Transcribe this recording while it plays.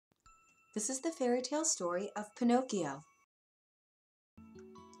This is the fairy tale story of Pinocchio.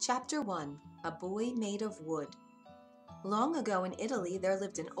 Chapter 1. A Boy Made of Wood. Long ago in Italy there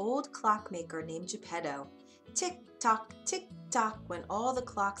lived an old clockmaker named Geppetto. Tick tock went all the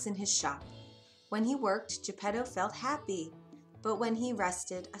clocks in his shop. When he worked, Geppetto felt happy, but when he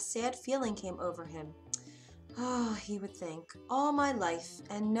rested, a sad feeling came over him. Oh, he would think, all my life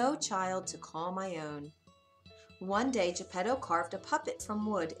and no child to call my own. One day Geppetto carved a puppet from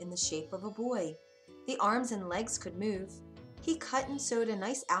wood in the shape of a boy. The arms and legs could move. He cut and sewed a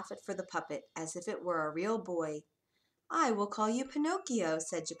nice outfit for the puppet, as if it were a real boy. "I will call you Pinocchio,"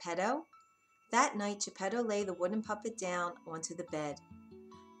 said Geppetto. That night Geppetto lay the wooden puppet down onto the bed.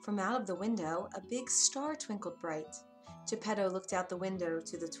 From out of the window a big star twinkled bright. Geppetto looked out the window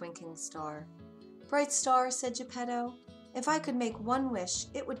to the twinkling star. "Bright star," said Geppetto, "if I could make one wish,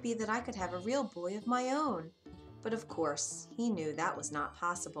 it would be that I could have a real boy of my own." But of course, he knew that was not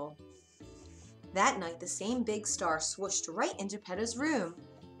possible. That night the same big star swooshed right into Geppetto's room.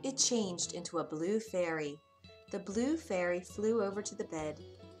 It changed into a blue fairy. The blue fairy flew over to the bed.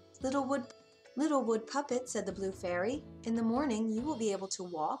 Little wood puppet," said the blue fairy, "in the morning you will be able to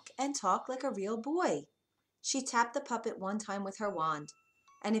walk and talk like a real boy." She tapped the puppet one time with her wand.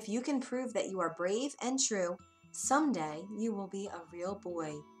 "And if you can prove that you are brave and true, someday you will be a real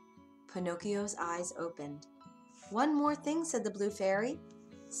boy." Pinocchio's eyes opened. "One more thing," said the blue fairy.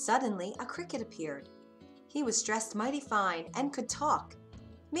 Suddenly a cricket appeared. He was dressed mighty fine and could talk.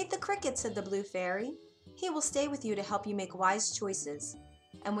 "Meet the cricket," said the blue fairy. "He will stay with you to help you make wise choices."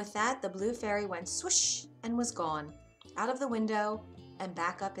 And with that the blue fairy went swoosh and was gone, out of the window and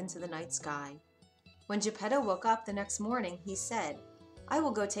back up into the night sky. When Geppetto woke up the next morning, he said, "I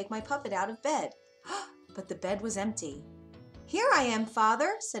will go take my puppet out of bed." But the bed was empty. "Here I am,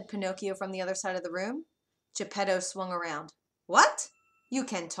 father," said Pinocchio from the other side of the room. Geppetto swung around. "What? You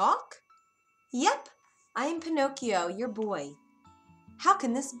can talk?" "Yep, I am Pinocchio, your boy." "How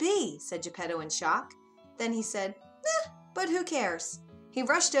can this be?" said Geppetto in shock. Then he said, "But who cares?" He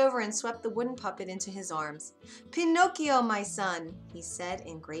rushed over and swept the wooden puppet into his arms. "Pinocchio, my son," he said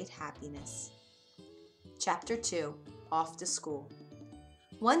in great happiness. Chapter 2. Off to School.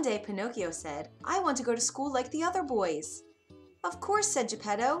 One day Pinocchio said, "I want to go to school like the other boys." "Of course," said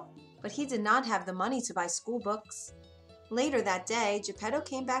Geppetto, but he did not have the money to buy school books. Later that day, Geppetto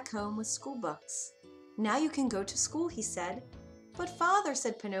came back home with school books. "Now you can go to school," he said. "But father,"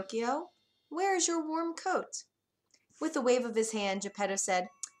 said Pinocchio, "where is your warm coat?" With a wave of his hand, Geppetto said,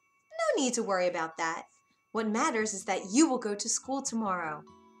 "No need to worry about that. What matters is that you will go to school tomorrow."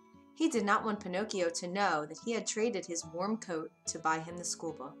 He did not want Pinocchio to know that he had traded his warm coat to buy him the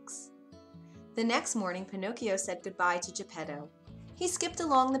school books. The next morning, Pinocchio said goodbye to Geppetto. He skipped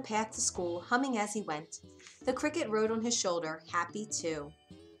along the path to school, humming as he went. The cricket rode on his shoulder, happy too.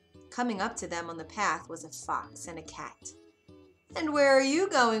 Coming up to them on the path was a fox and a cat. "And where are you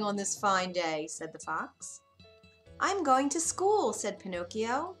going on this fine day?" said the fox. "I'm going to school," said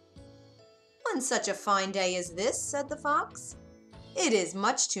Pinocchio. "On such a fine day as this," said the fox. "It is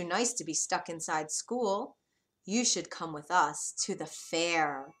much too nice to be stuck inside school. You should come with us to the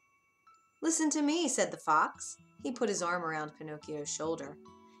fair." "Listen to me," said the fox. He put his arm around Pinocchio's shoulder.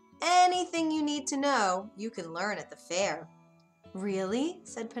 "Anything you need to know, you can learn at the fair." "Really?"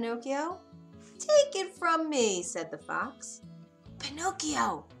 said Pinocchio. "Take it from me," said the fox.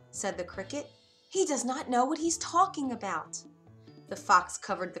 "Pinocchio," said the cricket. "He does not know what he's talking about." The fox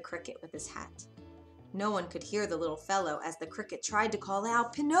covered the cricket with his hat. No one could hear the little fellow as the cricket tried to call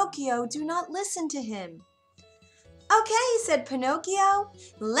out, "Pinocchio, do not listen to him." "Okay," said Pinocchio,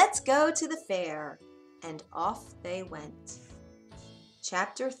 "let's go to the fair." And off they went.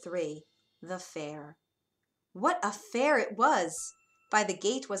 Chapter 3. The Fair. What a fair it was! By the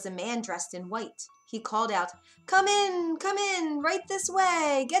gate was a man dressed in white. He called out, come in, right this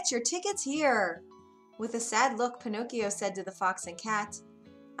way, get your tickets here." With a sad look, Pinocchio said to the fox and cat,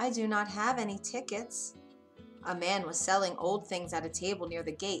 "I do not have any tickets." A man was selling old things at a table near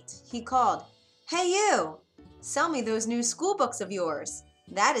the gate. He called, "Hey you! Sell me those new school books of yours.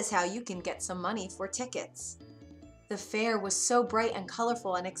 That is how you can get some money for tickets." The fair was so bright and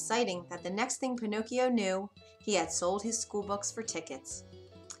colorful and exciting that the next thing Pinocchio knew, he had sold his school books for tickets.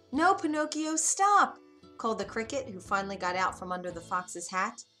 "No, Pinocchio, stop!" called the cricket, who finally got out from under the fox's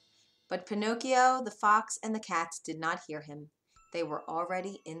hat. But Pinocchio, the fox, and the cat did not hear him. They were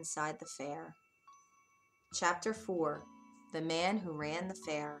already inside the fair. Chapter 4. The Man Who Ran the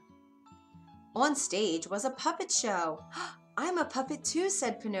Fair. On stage was a puppet show. "I'm a puppet too,"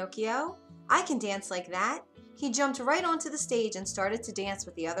 said Pinocchio. "I can dance like that." He jumped right onto the stage and started to dance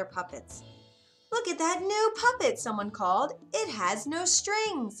with the other puppets. "Look at that new puppet," someone called. "It has no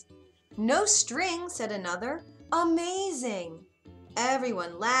strings." No strings, said another. Amazing!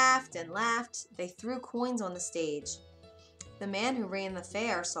 Everyone laughed and laughed. They threw coins on the stage. The man who ran the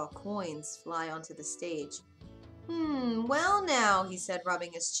fair saw coins fly onto the stage. Well now, he said,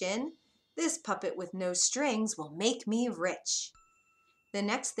 rubbing his chin. This puppet with no strings will make me rich. The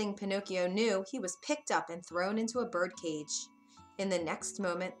next thing Pinocchio knew, he was picked up and thrown into a bird cage. In the next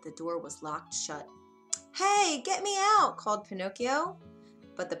moment, the door was locked shut. Hey, get me out, called Pinocchio.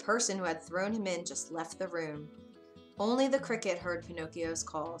 But the person who had thrown him in just left the room. Only the cricket heard Pinocchio's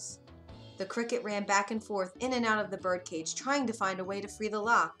calls. The cricket ran back and forth in and out of the birdcage, trying to find a way to free the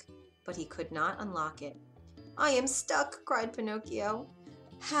lock, but he could not unlock it. I am stuck, cried Pinocchio.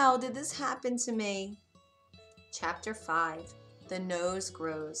 How did this happen to me? Chapter 5. The Nose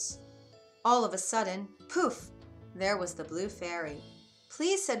Grows. All of a sudden, poof, there was the blue fairy.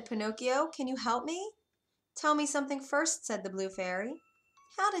 Please, said Pinocchio, can you help me? Tell me something first, said the blue fairy.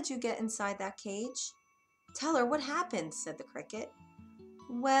 How did you get inside that cage? Tell her what happened, said the cricket.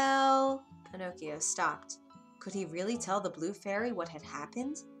 Well, Pinocchio stopped. Could he really tell the blue fairy what had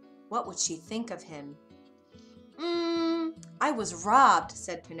happened? What would she think of him? I was robbed,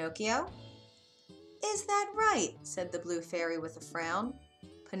 said Pinocchio. Is that right? Said the blue fairy with a frown.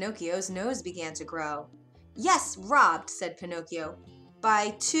 Pinocchio's nose began to grow. Yes, robbed, said Pinocchio.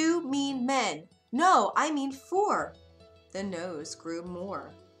 By 2 mean men. No, I mean 4. The nose grew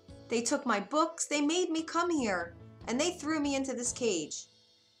more. They took my books, they made me come here, and they threw me into this cage.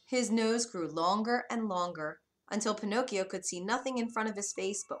 His nose grew longer and longer, until Pinocchio could see nothing in front of his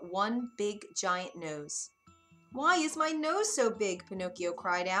face but one big giant nose. Why is my nose so big? Pinocchio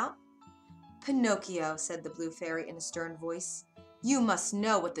cried out. Pinocchio, said the blue fairy in a stern voice, you must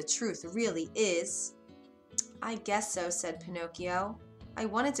know what the truth really is. I guess so, said Pinocchio. I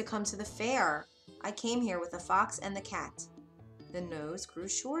wanted to come to the fair. I came here with the fox and the cat. The nose grew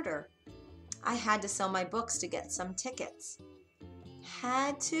shorter. I had to sell my books to get some tickets.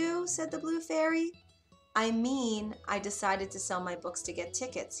 Had to, said the blue fairy. I mean, I decided to sell my books to get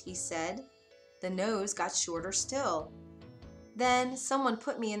tickets, he said. The nose got shorter still. Then someone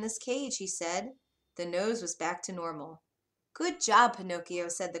put me in this cage, he said. The nose was back to normal. Good job, Pinocchio,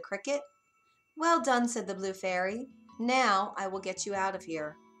 said the cricket. Well done, said the blue fairy. Now I will get you out of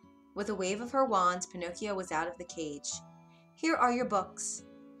here. With a wave of her wand, Pinocchio was out of the cage. Here are your books.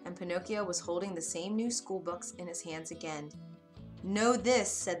 And Pinocchio was holding the same new school books in his hands again. Know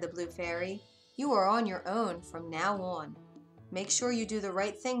this, said the blue fairy. You are on your own from now on. Make sure you do the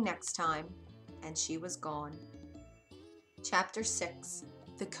right thing next time. And she was gone. Chapter 6.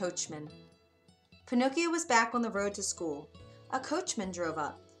 The Coachman. Pinocchio was back on the road to school. A coachman drove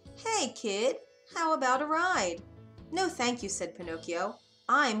up. Hey, kid, how about a ride? No, thank you, said Pinocchio.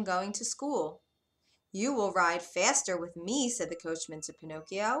 I'm going to school. You will ride faster with me, said the coachman to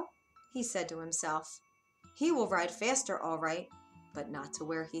Pinocchio. He said to himself, he will ride faster, all right, but not to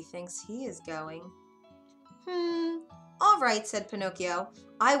where he thinks he is going. All right, said Pinocchio.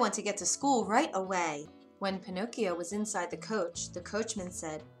 I want to get to school right away. When Pinocchio was inside the coach, the coachman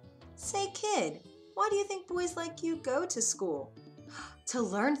said, Say, kid, why do you think boys like you go to school? To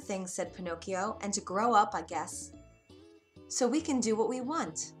learn things, said Pinocchio, and to grow up, I guess. So we can do what we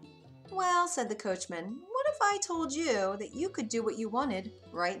want. Well, said the coachman, what if I told you that you could do what you wanted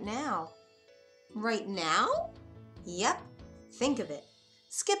right now? Right now? Yep. Think of it.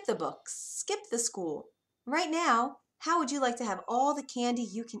 Skip the books. Skip the school. Right now, how would you like to have all the candy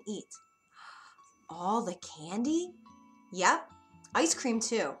you can eat? All the candy? Yep. Ice cream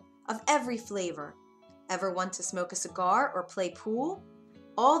too, of every flavor. Ever want to smoke a cigar or play pool?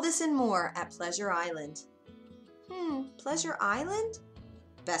 All this and more at Pleasure Island. Pleasure Island?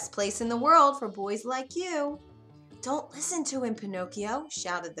 Best place in the world for boys like you. Don't listen to him, Pinocchio,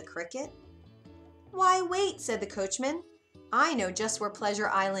 shouted the cricket. Why, wait, said the coachman. I know just where Pleasure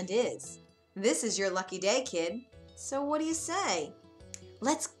Island is. This is your lucky day, kid. So what do you say?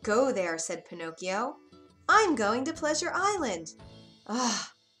 Let's go there, said Pinocchio. I'm going to Pleasure Island.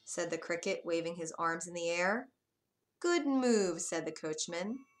 Ah, said the cricket, waving his arms in the air. Good move, said the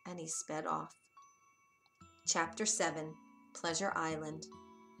coachman, and he sped off. Chapter 7. Pleasure Island.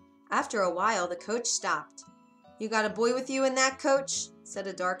 After a while, the coach stopped. You got a boy with you in that coach? Said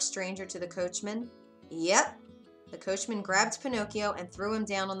a dark stranger to the coachman. Yep. The coachman grabbed Pinocchio and threw him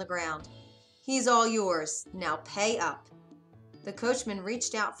down on the ground. He's all yours. Now pay up. The coachman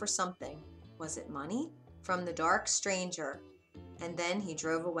reached out for something. Was it money? From the dark stranger. And then he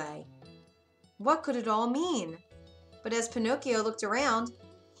drove away. What could it all mean? But as Pinocchio looked around,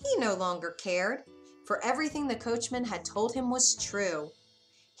 he no longer cared, for everything the coachman had told him was true.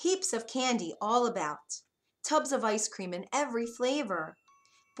 Heaps of candy all about. Tubs of ice cream in every flavor.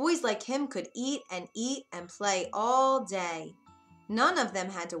 Boys like him could eat and play all day. None of them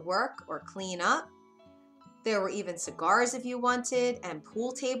had to work or clean up. There were even cigars if you wanted, and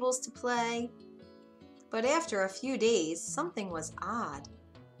pool tables to play. But after a few days, something was odd.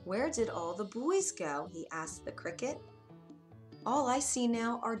 Where did all the boys go? He asked the cricket. All I see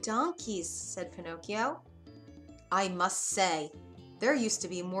now are donkeys, said Pinocchio. I must say, there used to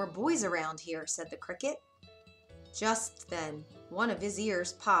be more boys around here, said the cricket. Just then, one of his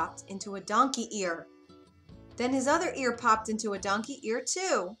ears popped into a donkey ear. Then his other ear popped into a donkey ear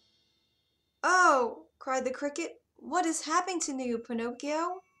too. Oh, cried the cricket, what is happening to you,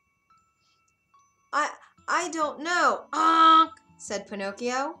 Pinocchio? I don't know, honk, said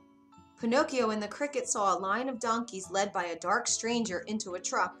Pinocchio. Pinocchio and the cricket saw a line of donkeys led by a dark stranger into a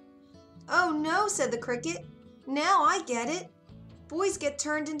truck. Oh no, said the cricket. Now I get it. Boys get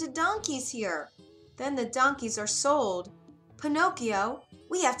turned into donkeys here. Then the donkeys are sold. Pinocchio,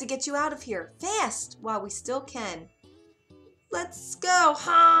 we have to get you out of here, fast, while we still can. Let's go,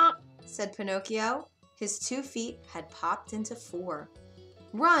 honk, said Pinocchio. His 2 feet had popped into 4.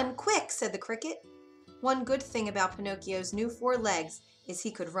 Run, quick, said the cricket. One good thing about Pinocchio's new 4 legs is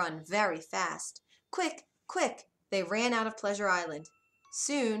he could run very fast. Quick, quick, they ran out of Pleasure Island.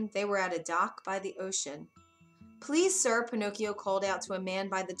 Soon they were at a dock by the ocean. Please, sir, Pinocchio called out to a man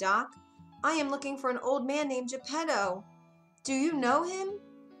by the dock. I am looking for an old man named Geppetto. Do you know him?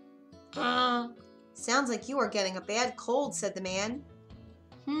 Sounds like you are getting a bad cold, said the man.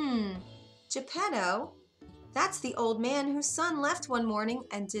 Geppetto? That's the old man whose son left one morning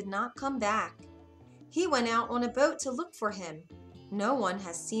and did not come back. He went out on a boat to look for him. No one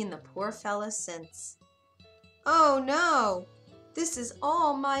has seen the poor fellow since. Oh no, this is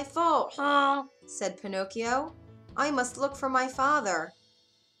all my fault, said Pinocchio. I must look for my father.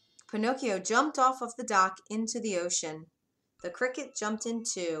 Pinocchio jumped off of the dock into the ocean. The cricket jumped in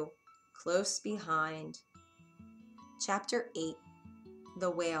too, close behind. Chapter 8. The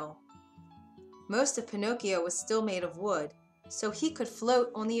Whale. Most of Pinocchio was still made of wood, so he could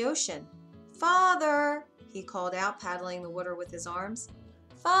float on the ocean. Father, he called out, paddling the water with his arms.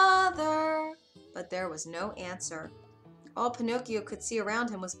 Father! But there was no answer. All Pinocchio could see around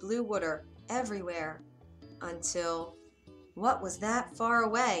him was blue water everywhere. Until, what was that far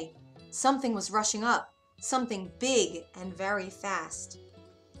away? Something was rushing up, something big and very fast.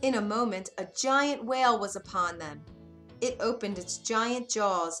 In a moment, a giant whale was upon them. It opened its giant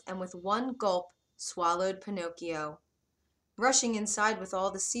jaws and with one gulp swallowed Pinocchio. Rushing inside with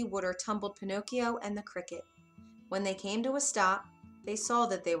all the seawater tumbled Pinocchio and the cricket. When they came to a stop, they saw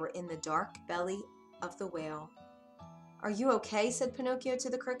that they were in the dark belly of the whale. Are you okay? Said Pinocchio to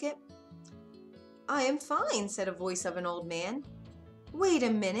the cricket. I am fine, said a voice of an old man. Wait a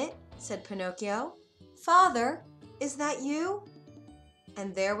minute, said Pinocchio. Father, is that you?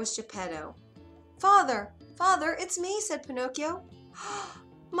 And there was Geppetto. Father, Father, it's me, said Pinocchio.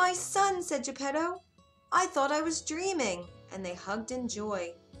 My son, said Geppetto. I thought I was dreaming, and they hugged in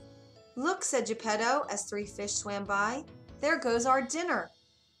joy. Look, said Geppetto, as 3 fish swam by. There goes our dinner.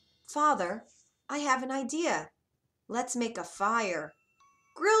 Father, I have an idea. Let's make a fire.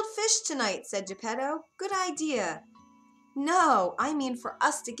 Grilled fish tonight, said Geppetto. Good idea. No, I mean for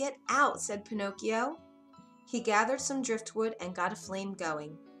us to get out, said Pinocchio. He gathered some driftwood and got a flame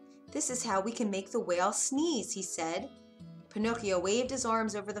going. This is how we can make the whale sneeze, he said. Pinocchio waved his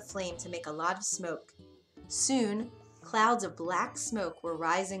arms over the flame to make a lot of smoke. Soon, clouds of black smoke were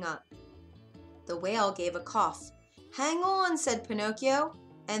rising up. The whale gave a cough. Hang on, said Pinocchio,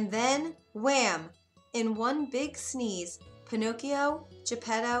 and then, wham! In one big sneeze, Pinocchio,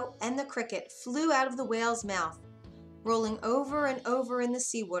 Geppetto, and the cricket flew out of the whale's mouth, rolling over and over in the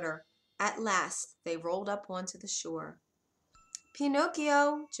seawater. At last, they rolled up onto the shore.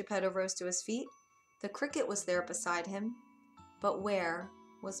 Pinocchio! Geppetto rose to his feet. The cricket was there beside him. But where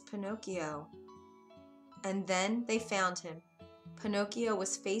was Pinocchio? And then they found him. Pinocchio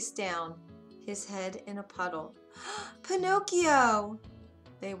was face down, his head in a puddle. Pinocchio!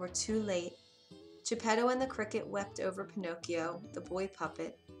 They were too late. Geppetto and the cricket wept over Pinocchio, the boy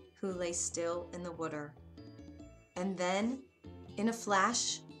puppet, who lay still in the water. And then, in a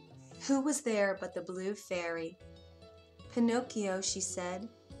flash, who was there but the blue fairy? Pinocchio, she said,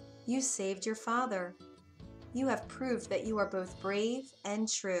 you saved your father. You have proved that you are both brave and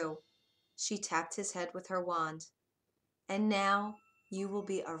true. She tapped his head with her wand. And now you will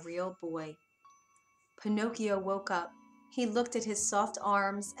be a real boy. Pinocchio woke up. He looked at his soft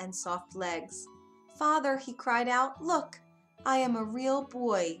arms and soft legs. Father, he cried out, look, I am a real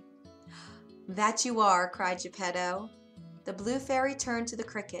boy. That you are, cried Geppetto. The blue fairy turned to the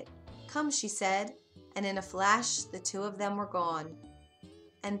cricket. Come, she said, and in a flash the 2 of them were gone.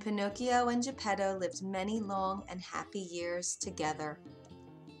 And Pinocchio and Geppetto lived many long and happy years together.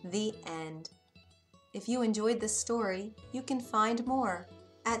 The end. If you enjoyed this story, you can find more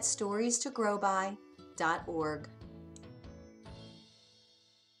at storiestogrowby.org.